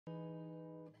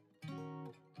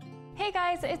Hey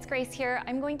guys, it's Grace here.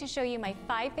 I'm going to show you my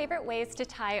 5 favorite ways to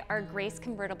tie our Grace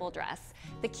Convertible dress.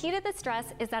 The key to this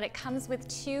dress is that it comes with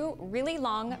 2 really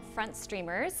long front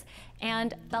streamers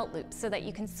and belt loops so that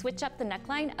you can switch up the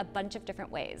neckline a bunch of different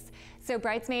ways. So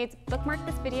bridesmaids, bookmark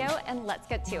this video and let's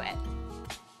get to it.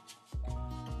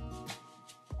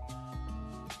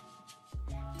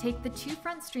 Take the 2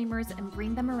 front streamers and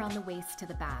bring them around the waist to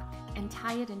the back and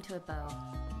tie it into a bow.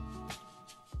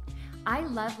 I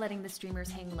love letting the streamers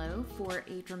hang low for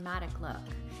a dramatic look,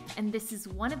 and this is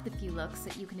one of the few looks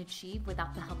that you can achieve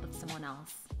without the help of someone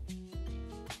else.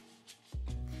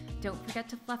 Don't forget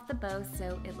to fluff the bow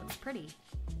so it looks pretty.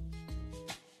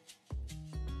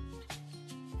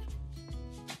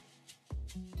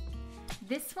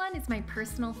 This one is my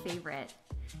personal favorite.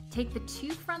 Take the 2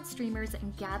 front streamers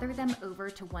and gather them over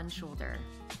to one shoulder.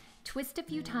 Twist a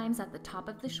few times at the top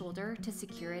of the shoulder to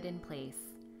secure it in place.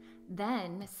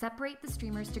 Then, separate the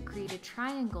streamers to create a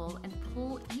triangle and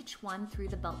pull each one through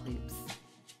the belt loops.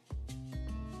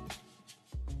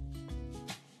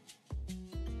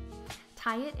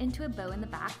 Tie it into a bow in the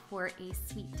back for a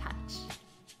sweet touch.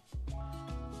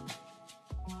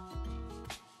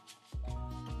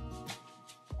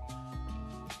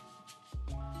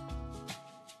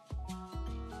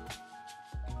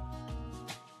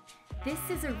 This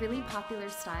is a really popular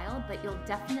style, but you'll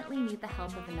definitely need the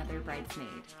help of another bridesmaid.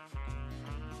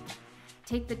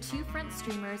 Take the 2 front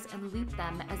streamers and loop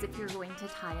them as if you're going to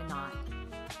tie a knot.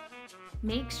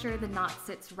 Make sure the knot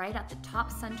sits right at the top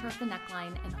center of the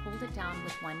neckline and hold it down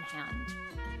with one hand.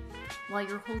 While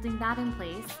you're holding that in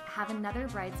place, have another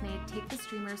bridesmaid take the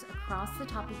streamers across the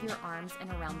top of your arms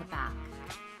and around the back.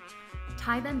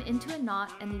 Tie them into a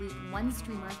knot and loop one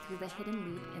streamer through the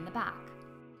hidden loop in the back.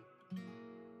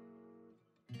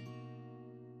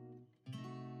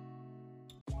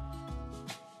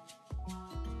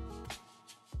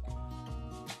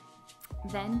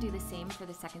 Then do the same for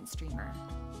the second streamer.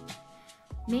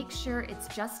 Make sure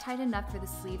it's just tight enough for the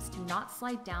sleeves to not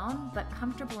slide down, but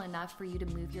comfortable enough for you to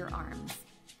move your arms.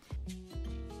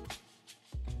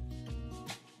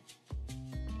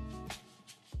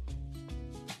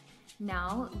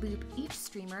 Now loop each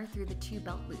streamer through the 2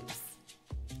 belt loops.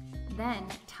 Then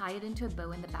tie it into a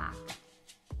bow in the back.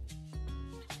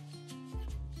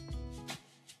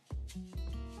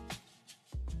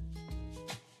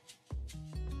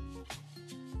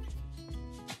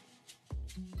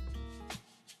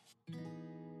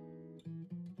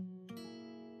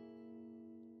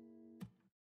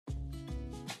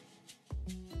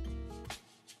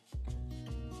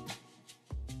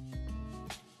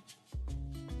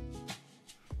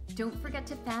 Don't forget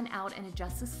to fan out and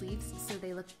adjust the sleeves so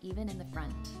they look even in the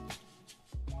front.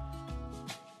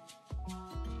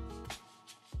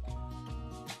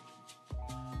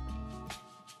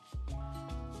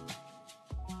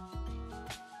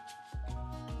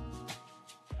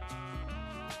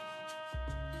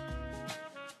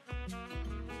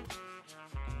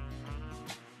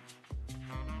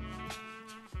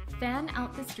 Fan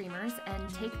out the streamers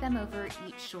and take them over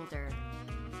each shoulder.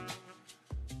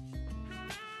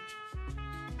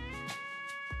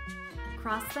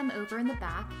 Cross them over in the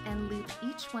back and loop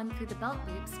each one through the belt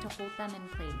loops to hold them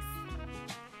in place.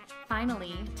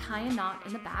 Finally, tie a knot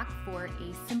in the back for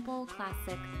a simple,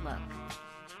 classic look.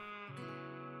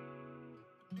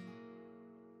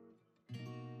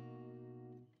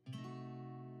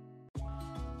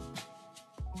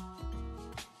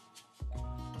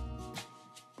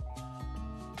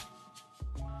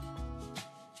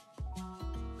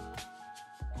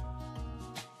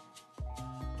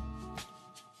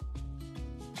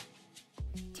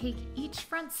 Take each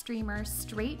front streamer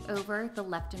straight over the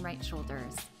left and right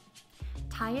shoulders.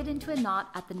 Tie it into a knot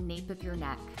at the nape of your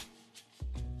neck.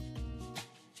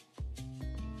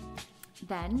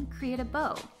 Then create a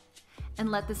bow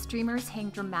and let the streamers hang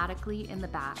dramatically in the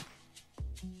back.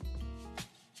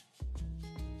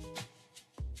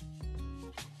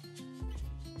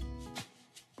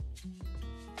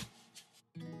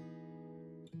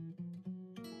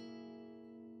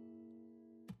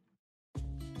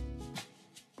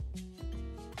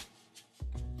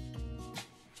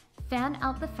 Fan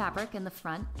out the fabric in the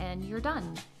front and you're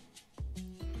done.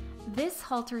 This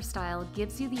halter style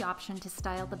gives you the option to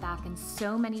style the back in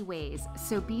so many ways,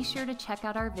 so be sure to check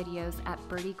out our videos at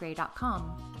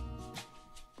birdygrey.com.